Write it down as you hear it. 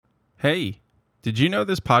Hey, did you know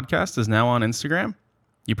this podcast is now on Instagram?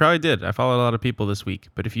 You probably did. I followed a lot of people this week.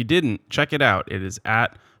 But if you didn't, check it out. It is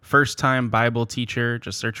at First Time Bible Teacher.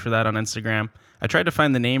 Just search for that on Instagram. I tried to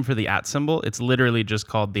find the name for the @ symbol. It's literally just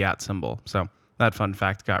called the @ symbol. So that fun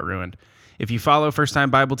fact got ruined. If you follow First Time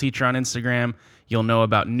Bible Teacher on Instagram, you'll know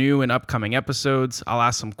about new and upcoming episodes. I'll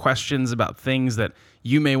ask some questions about things that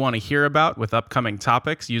you may want to hear about with upcoming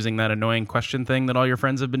topics using that annoying question thing that all your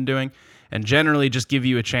friends have been doing, and generally just give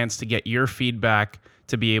you a chance to get your feedback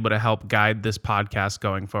to be able to help guide this podcast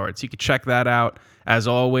going forward. So you can check that out. As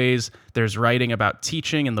always, there's writing about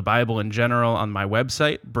teaching and the Bible in general on my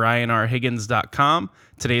website, brianrhiggins.com.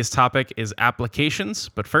 Today's topic is applications,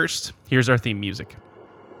 but first, here's our theme music.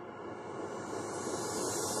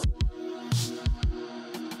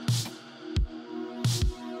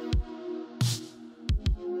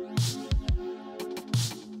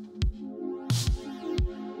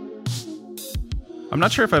 I'm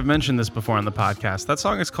not sure if I've mentioned this before on the podcast. That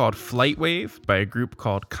song is called Flight Wave by a group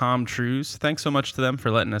called Calm Trues. Thanks so much to them for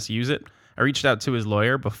letting us use it. I reached out to his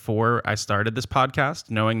lawyer before I started this podcast,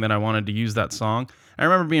 knowing that I wanted to use that song. I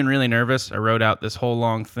remember being really nervous. I wrote out this whole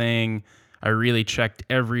long thing. I really checked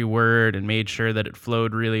every word and made sure that it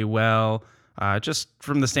flowed really well. Just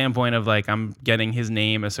from the standpoint of I'm getting his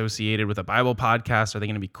name associated with a Bible podcast. Are they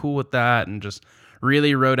going to be cool with that? And just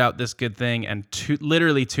really wrote out this good thing, and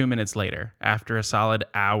literally 2 minutes later, after a solid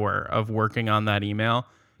hour of working on that email,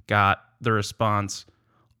 got the response,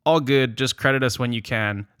 all good, just credit us when you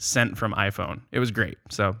can, sent from iPhone. It was great.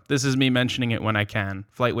 So this is me mentioning it when I can.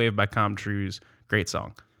 Flight Wave by Calm Trues, great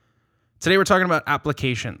song. Today we're talking about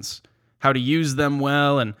applications, how to use them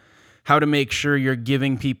well, and how to make sure you're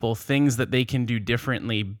giving people things that they can do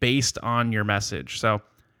differently based on your message. So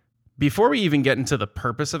before we even get into the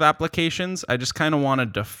purpose of applications, I just kind of want to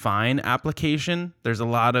define application. There's a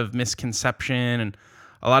lot of misconception, and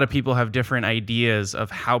a lot of people have different ideas of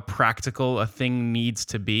how practical a thing needs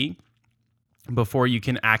to be before you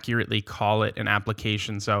can accurately call it an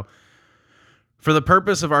application. So for the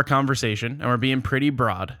purpose of our conversation, and we're being pretty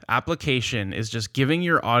broad, application is just giving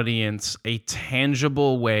your audience a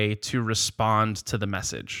tangible way to respond to the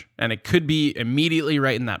message. And it could be immediately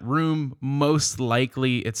right in that room. Most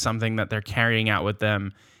likely, it's something that they're carrying out with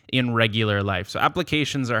them in regular life. So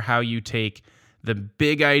applications are how you take the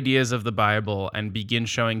big ideas of the Bible and begin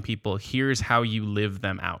showing people, here's how you live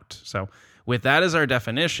them out. So with that as our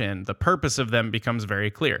definition, the purpose of them becomes very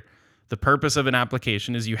clear. The purpose of an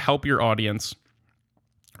application is you help your audience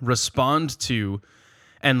respond to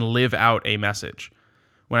and live out a message.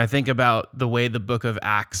 When I think about the way the book of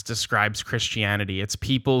Acts describes Christianity, it's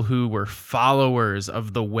people who were followers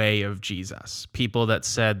of the way of Jesus. People that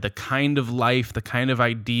said the kind of life, the kind of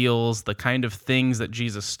ideals, the kind of things that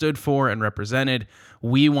Jesus stood for and represented,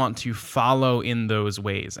 we want to follow in those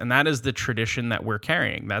ways. And that is the tradition that we're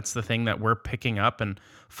carrying. That's the thing that we're picking up and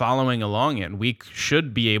following along in. We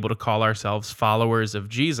should be able to call ourselves followers of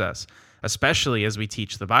Jesus, especially as we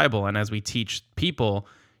teach the Bible and as we teach people.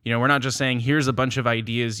 We're not just saying, here's a bunch of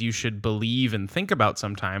ideas you should believe and think about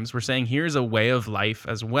sometimes. We're saying, here's a way of life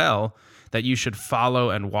as well that you should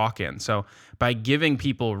follow and walk in. So by giving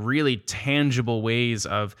people really tangible ways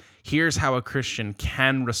of, here's how a Christian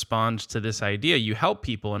can respond to this idea, you help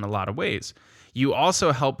people in a lot of ways. You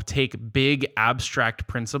also help take big abstract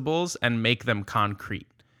principles and make them concrete.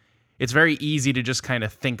 It's very easy to just kind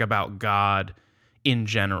of think about God in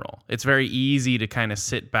general. It's very easy to kind of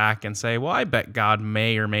sit back and say, well, I bet God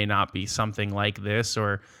may or may not be something like this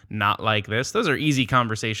or not like this. Those are easy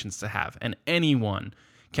conversations to have, and anyone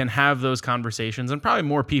can have those conversations, and probably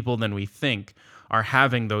more people than we think are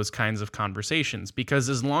having those kinds of conversations, because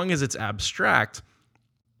as long as it's abstract,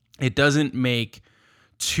 it doesn't make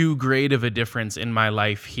too great of a difference in my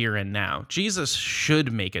life here and now. Jesus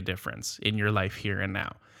should make a difference in your life here and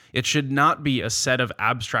now. It should not be a set of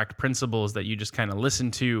abstract principles that you just kind of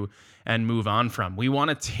listen to and move on from. We want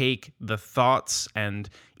to take the thoughts and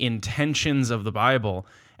intentions of the Bible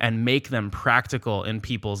and make them practical in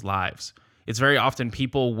people's lives. It's very often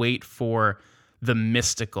people wait for the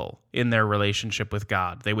mystical in their relationship with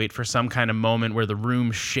God. They wait for some kind of moment where the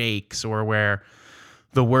room shakes or where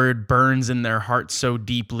the word burns in their heart so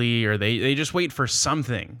deeply, or they just wait for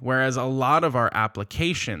something. Whereas a lot of our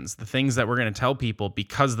applications, the things that we're going to tell people,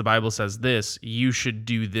 because the Bible says this, you should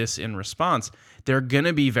do this in response, they're going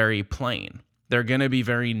to be very plain. They're going to be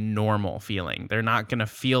very normal feeling. They're not going to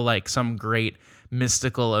feel like some great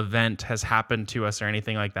mystical event has happened to us or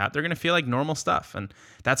anything like that. They're going to feel like normal stuff. And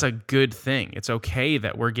that's a good thing. It's okay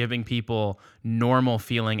that we're giving people normal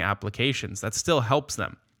feeling applications. That still helps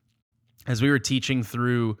them. As we were teaching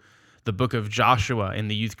through the book of Joshua in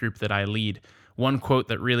the youth group that I lead, One quote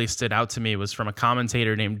that really stood out to me was from a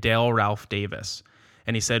commentator named Dale Ralph Davis.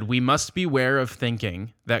 And he said, "We must beware of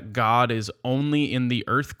thinking that God is only in the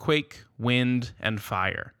earthquake, wind, and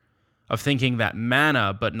fire, of thinking that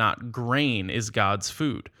manna but not grain is God's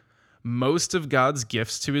food. Most of God's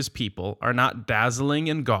gifts to his people are not dazzling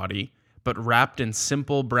and gaudy, but wrapped in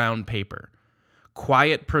simple brown paper.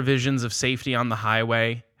 Quiet provisions of safety on the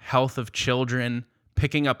highway, health of children,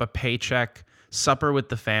 picking up a paycheck, supper with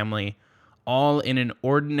the family, all in an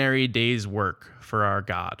ordinary day's work for our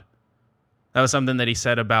God." That was something that he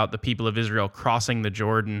said about the people of Israel crossing the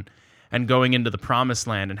Jordan and going into the promised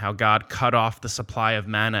land, and how God cut off the supply of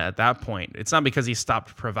manna at that point. It's not because he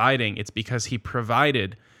stopped providing, it's because he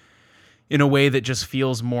provided in a way that just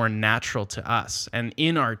feels more natural to us. And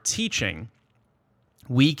in our teaching,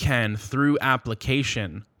 we can, through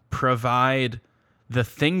application, provide the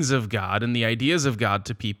things of God and the ideas of God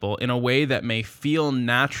to people in a way that may feel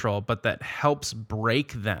natural, but that helps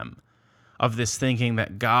break them of this thinking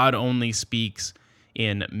that God only speaks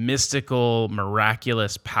in mystical,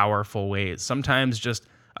 miraculous, powerful ways. Sometimes just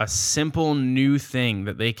a simple new thing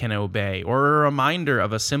that they can obey, or a reminder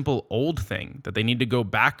of a simple old thing that they need to go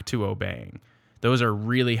back to obeying. Those are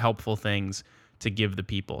really helpful things to give the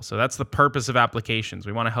people. So that's the purpose of applications.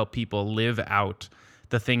 We want to help people live out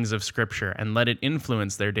the things of Scripture and let it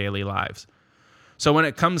influence their daily lives. So when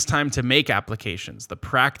it comes time to make applications, the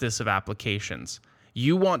practice of applications,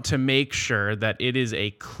 you want to make sure that it is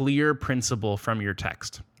a clear principle from your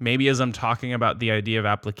text. Maybe as I'm talking about the idea of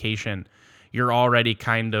application, you're already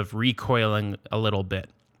kind of recoiling a little bit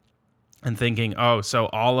and thinking, oh, so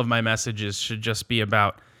all of my messages should just be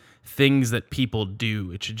about things that people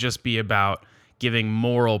do. It should just be about giving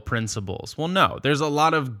moral principles. Well, no, there's a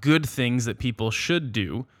lot of good things that people should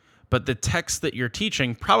do, but the text that you're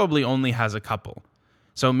teaching probably only has a couple.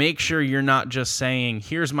 So make sure you're not just saying,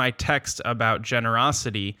 here's my text about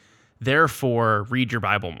generosity, therefore read your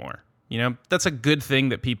Bible more. You know, that's a good thing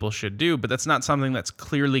that people should do, but that's not something that's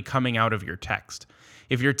clearly coming out of your text.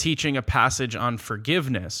 If you're teaching a passage on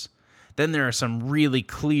forgiveness, then there are some really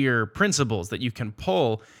clear principles that you can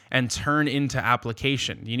pull and turn into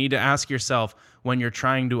application. You need to ask yourself, when you're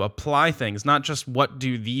trying to apply things, not just what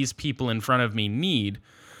do these people in front of me need,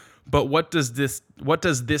 but what does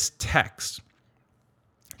this text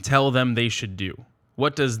tell them they should do?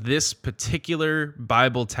 What does this particular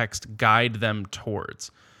Bible text guide them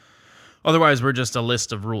towards? Otherwise, we're just a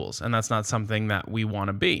list of rules, and that's not something that we want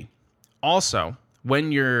to be. Also,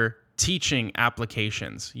 when you're teaching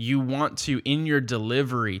applications, you want to, in your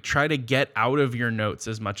delivery, try to get out of your notes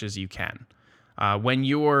as much as you can. When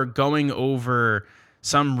you're going over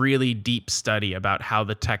some really deep study about how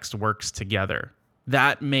the text works together,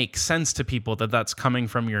 that makes sense to people that that's coming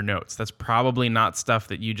from your notes. That's probably not stuff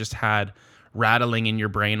that you just had rattling in your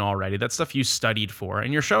brain already. That's stuff you studied for,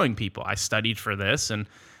 and you're showing people, I studied for this, and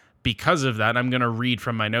because of that, I'm going to read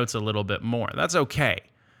from my notes a little bit more. That's okay.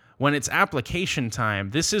 When it's application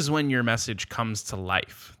time, this is when your message comes to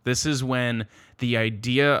life. This is when the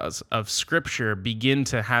ideas of Scripture begin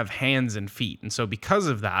to have hands and feet. And so because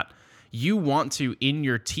of that, you want to, in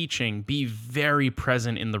your teaching, be very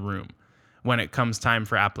present in the room when it comes time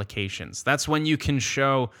for applications. That's when you can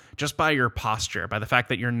show, just by your posture, by the fact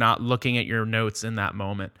that you're not looking at your notes in that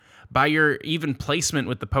moment, by your even placement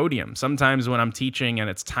with the podium. Sometimes when I'm teaching and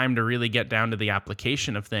it's time to really get down to the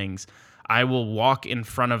application of things, I will walk in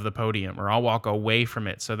front of the podium, or I'll walk away from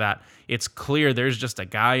it so that it's clear there's just a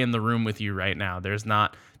guy in the room with you right now. There's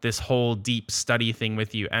not this whole deep study thing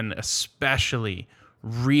with you, and especially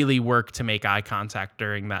really work to make eye contact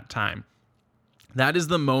during that time. That is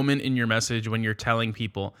the moment in your message when you're telling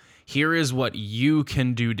people, here is what you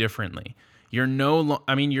can do differently.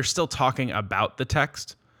 You're still talking about the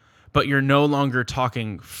text, but you're no longer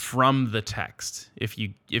talking from the text, if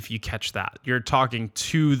you catch that. You're talking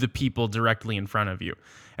to the people directly in front of you.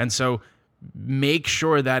 And so make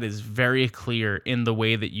sure that is very clear in the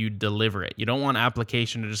way that you deliver it. You don't want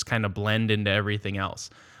application to just kind of blend into everything else.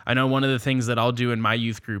 I know one of the things that I'll do in my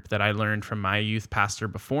youth group that I learned from my youth pastor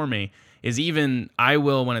before me is even I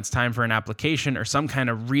will, when it's time for an application or some kind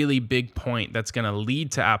of really big point that's going to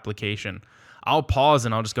lead to application, I'll pause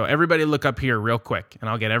and I'll just go, everybody look up here real quick. And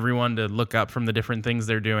I'll get everyone to look up from the different things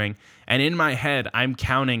they're doing. And in my head, I'm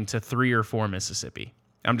counting to 3 or 4 Mississippi.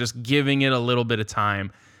 I'm just giving it a little bit of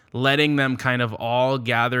time, letting them kind of all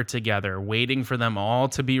gather together, waiting for them all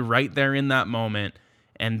to be right there in that moment,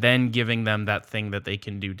 and then giving them that thing that they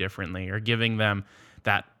can do differently, or giving them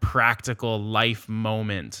that practical life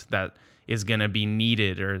moment that is going to be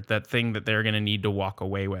needed, or that thing that they're going to need to walk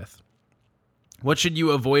away with. What should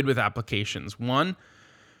you avoid with applications? 1,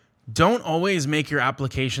 Don't always make your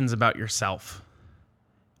applications about yourself.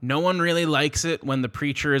 No one really likes it when the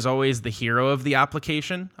preacher is always the hero of the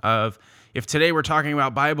application of, if today we're talking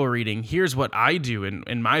about Bible reading, here's what I do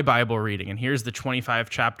in my Bible reading, and here's the 25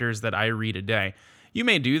 chapters that I read a day. You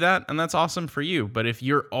may do that, and that's awesome for you. But if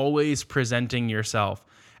you're always presenting yourself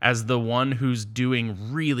as the one who's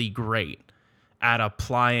doing really great at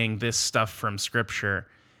applying this stuff from Scripture,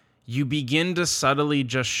 you begin to subtly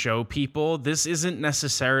just show people this isn't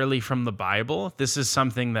necessarily from the Bible. This is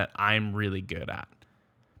something that I'm really good at.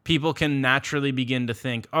 People can naturally begin to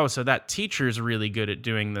think, oh, so that teacher's really good at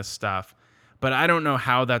doing this stuff, but I don't know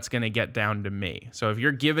how that's going to get down to me. So if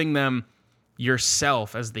you're giving them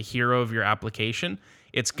yourself as the hero of your application,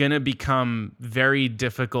 it's going to become very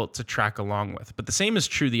difficult to track along with. But the same is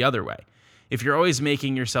true the other way. If you're always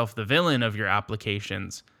making yourself the villain of your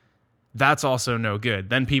applications, that's also no good.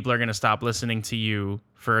 Then people are going to stop listening to you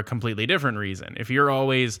for a completely different reason. If you're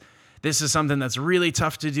always, this is something that's really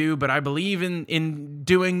tough to do, but I believe in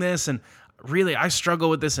doing this, and really I struggle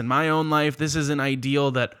with this in my own life. This is an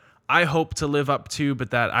ideal that I hope to live up to,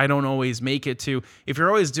 but that I don't always make it to. If you're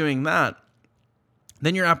always doing that,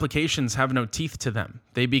 then your applications have no teeth to them.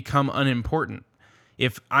 They become unimportant.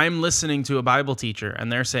 If I'm listening to a Bible teacher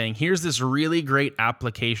and they're saying, here's this really great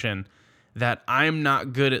application that I'm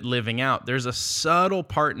not good at living out, there's a subtle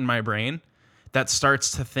part in my brain that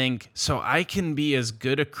starts to think, so I can be as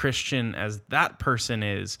good a Christian as that person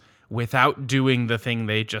is without doing the thing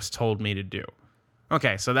they just told me to do.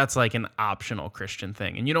 Okay, so that's like an optional Christian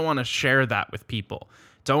thing, and you don't want to share that with people.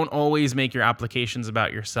 Don't always make your applications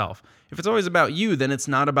about yourself. If it's always about you, then it's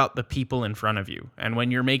not about the people in front of you. And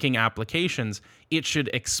when you're making applications, it should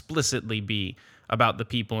explicitly be about the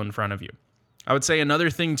people in front of you. I would say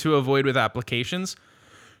another thing to avoid with applications,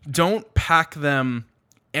 don't pack them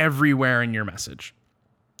everywhere in your message.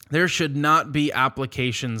 There should not be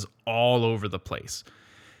applications all over the place.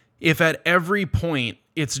 If at every point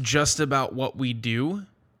it's just about what we do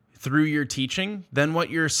through your teaching, then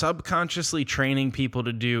what you're subconsciously training people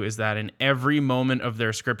to do is that in every moment of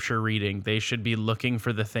their scripture reading, they should be looking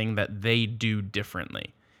for the thing that they do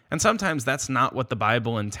differently. And sometimes that's not what the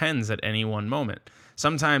Bible intends at any one moment.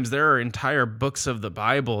 Sometimes there are entire books of the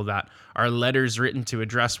Bible that are letters written to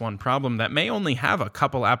address one problem that may only have a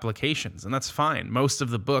couple applications, and that's fine. Most of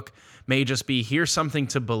the book may just be, here's something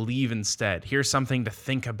to believe instead. Here's something to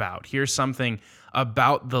think about. Here's something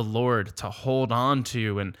about the Lord to hold on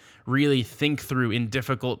to and really think through in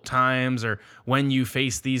difficult times or when you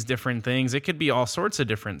face these different things. It could be all sorts of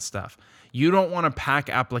different stuff. You don't want to pack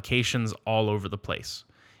applications all over the place.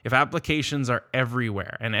 If applications are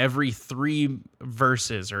everywhere and every 3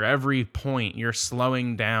 verses or every point you're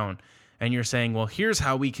slowing down and you're saying, well, here's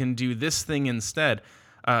how we can do this thing instead,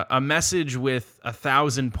 a message with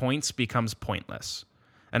 1,000 points becomes pointless.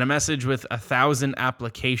 And a message with 1,000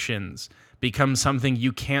 applications becomes something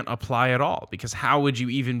you can't apply at all, because how would you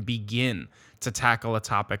even begin to tackle a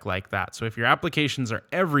topic like that? So if your applications are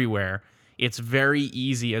everywhere, it's very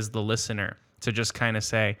easy as the listener to just kind of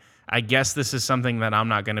say, I guess this is something that I'm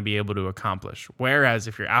not going to be able to accomplish. Whereas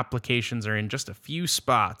if your applications are in just a few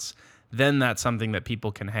spots, then that's something that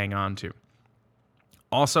people can hang on to.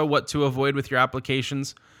 Also, what to avoid with your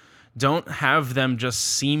applications, don't have them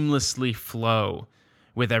just seamlessly flow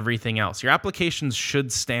with everything else. Your applications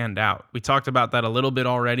should stand out. We talked about that a little bit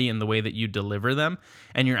already in the way that you deliver them,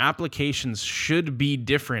 and your applications should be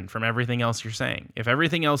different from everything else you're saying. If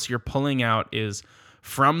everything else you're pulling out is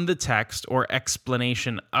from the text or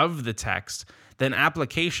explanation of the text, then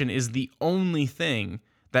application is the only thing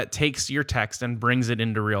that takes your text and brings it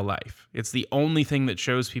into real life. It's the only thing that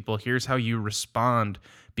shows people, here's how you respond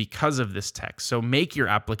because of this text. So make your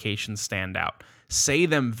applications stand out. Say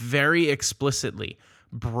them very explicitly.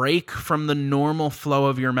 Break from the normal flow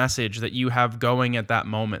of your message that you have going at that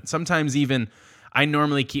moment. Sometimes even, I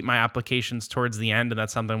normally keep my applications towards the end, and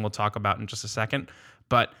that's something we'll talk about in just a second.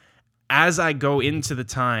 But as I go into the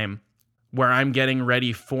time where I'm getting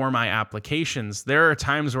ready for my applications, there are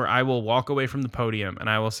times where I will walk away from the podium and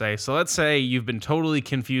I will say, so let's say you've been totally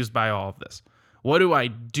confused by all of this. What do I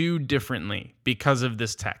do differently because of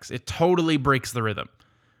this text? It totally breaks the rhythm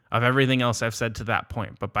of everything else I've said to that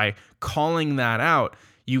point. But by calling that out,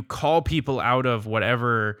 you call people out of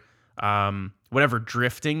whatever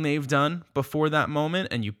drifting they've done before that moment,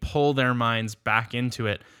 and you pull their minds back into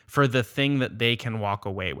it for the thing that they can walk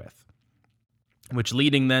away with. Which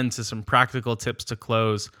leading then to some practical tips to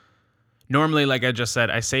close. Normally, like I just said,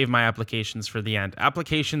 I save my applications for the end.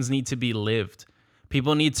 Applications need to be lived.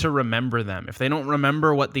 People need to remember them. If they don't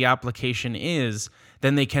remember what the application is,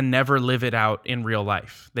 then they can never live it out in real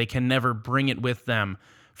life. They can never bring it with them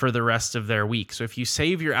for the rest of their week. So if you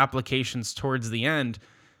save your applications towards the end,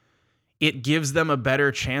 it gives them a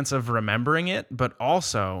better chance of remembering it, but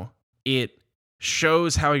also it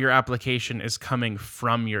shows how your application is coming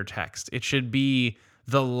from your text. It should be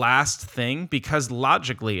the last thing because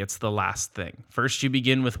logically it's the last thing. First, you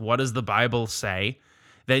begin with what does the Bible say?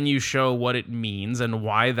 Then you show what it means and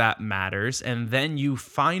why that matters. And then you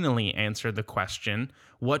finally answer the question,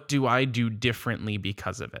 what do I do differently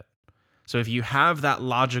because of it? So if you have that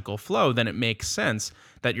logical flow, then it makes sense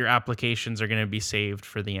that your applications are going to be saved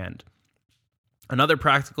for the end. Another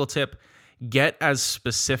practical tip, get as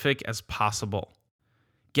specific as possible.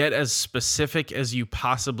 Get as specific as you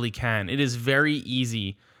possibly can. It is very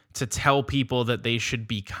easy to tell people that they should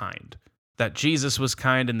be kind, that Jesus was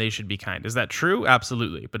kind and they should be kind. Is that true?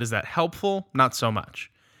 Absolutely. But is that helpful? Not so much.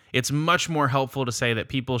 It's much more helpful to say that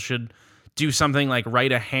people should do something like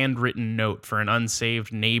write a handwritten note for an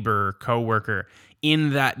unsaved neighbor or coworker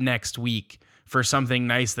in that next week for something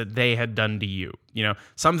nice that they had done to you. You know,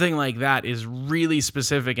 something like that is really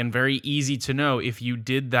specific and very easy to know if you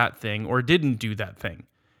did that thing or didn't do that thing.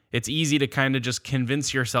 It's easy to kind of just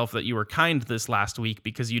convince yourself that you were kind this last week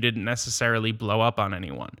because you didn't necessarily blow up on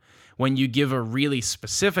anyone. When you give a really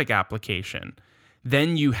specific application,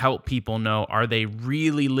 then you help people know, are they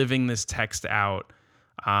really living this text out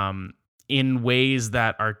in ways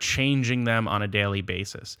that are changing them on a daily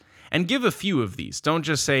basis? And give a few of these. Don't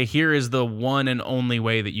just say, here is the one and only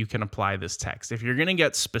way that you can apply this text. If you're going to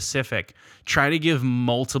get specific, try to give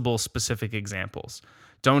multiple specific examples.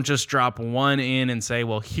 Don't just drop one in and say,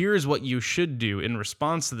 well, here's what you should do in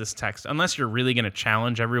response to this text. Unless you're really going to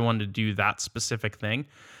challenge everyone to do that specific thing,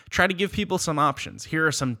 try to give people some options. Here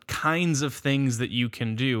are some kinds of things that you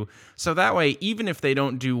can do. So that way, even if they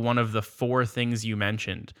don't do one of the 4 things you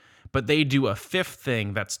mentioned, but they do a 5th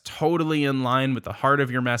thing that's totally in line with the heart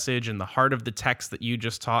of your message and the heart of the text that you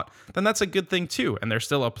just taught, then that's a good thing too, and they're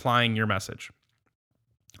still applying your message.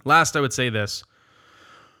 Last, I would say this.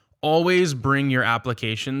 Always bring your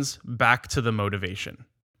applications back to the motivation.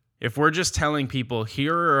 If we're just telling people,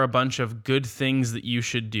 here are a bunch of good things that you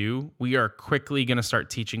should do, we are quickly going to start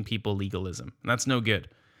teaching people legalism. And that's no good.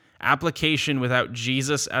 Application without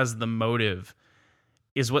Jesus as the motive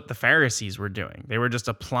is what the Pharisees were doing. They were just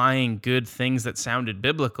applying good things that sounded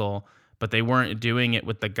biblical, but they weren't doing it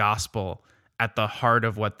with the gospel at the heart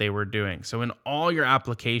of what they were doing. So in all your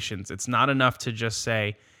applications, it's not enough to just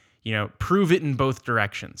say, prove it in both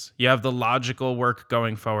directions. You have the logical work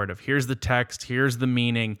going forward of here's the text, here's the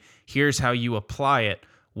meaning, here's how you apply it.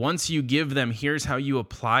 Once you give them here's how you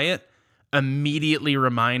apply it, immediately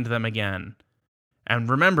remind them again. And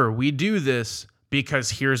remember, we do this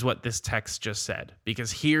because here's what this text just said,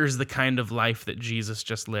 because here's the kind of life that Jesus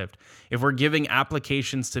just lived. If we're giving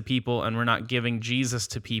applications to people and we're not giving Jesus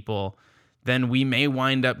to people, then we may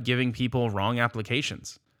wind up giving people wrong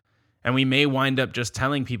applications. And we may wind up just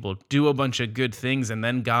telling people, do a bunch of good things and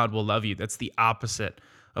then God will love you. That's the opposite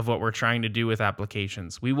of what we're trying to do with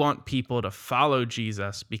applications. We want people to follow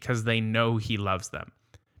Jesus because they know he loves them,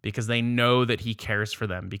 because they know that he cares for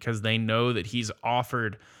them, because they know that he's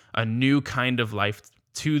offered a new kind of life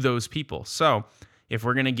to those people. So if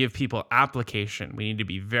we're going to give people application, we need to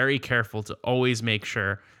be very careful to always make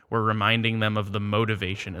sure we're reminding them of the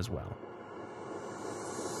motivation as well.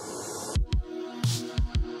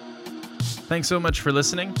 Thanks so much for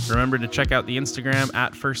listening. Remember to check out the Instagram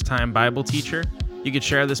at First Time Bible Teacher. You could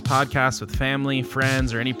share this podcast with family,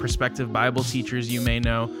 friends, or any prospective Bible teachers you may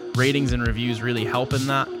know. Ratings and reviews really help in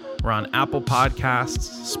that. We're on Apple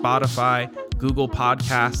Podcasts, Spotify, Google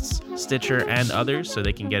Podcasts, Stitcher, and others, so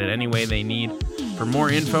they can get it any way they need. For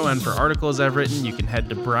more info and for articles I've written, you can head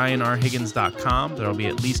to brianrhiggins.com. There'll be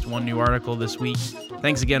at least one new article this week.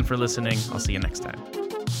 Thanks again for listening. I'll see you next time.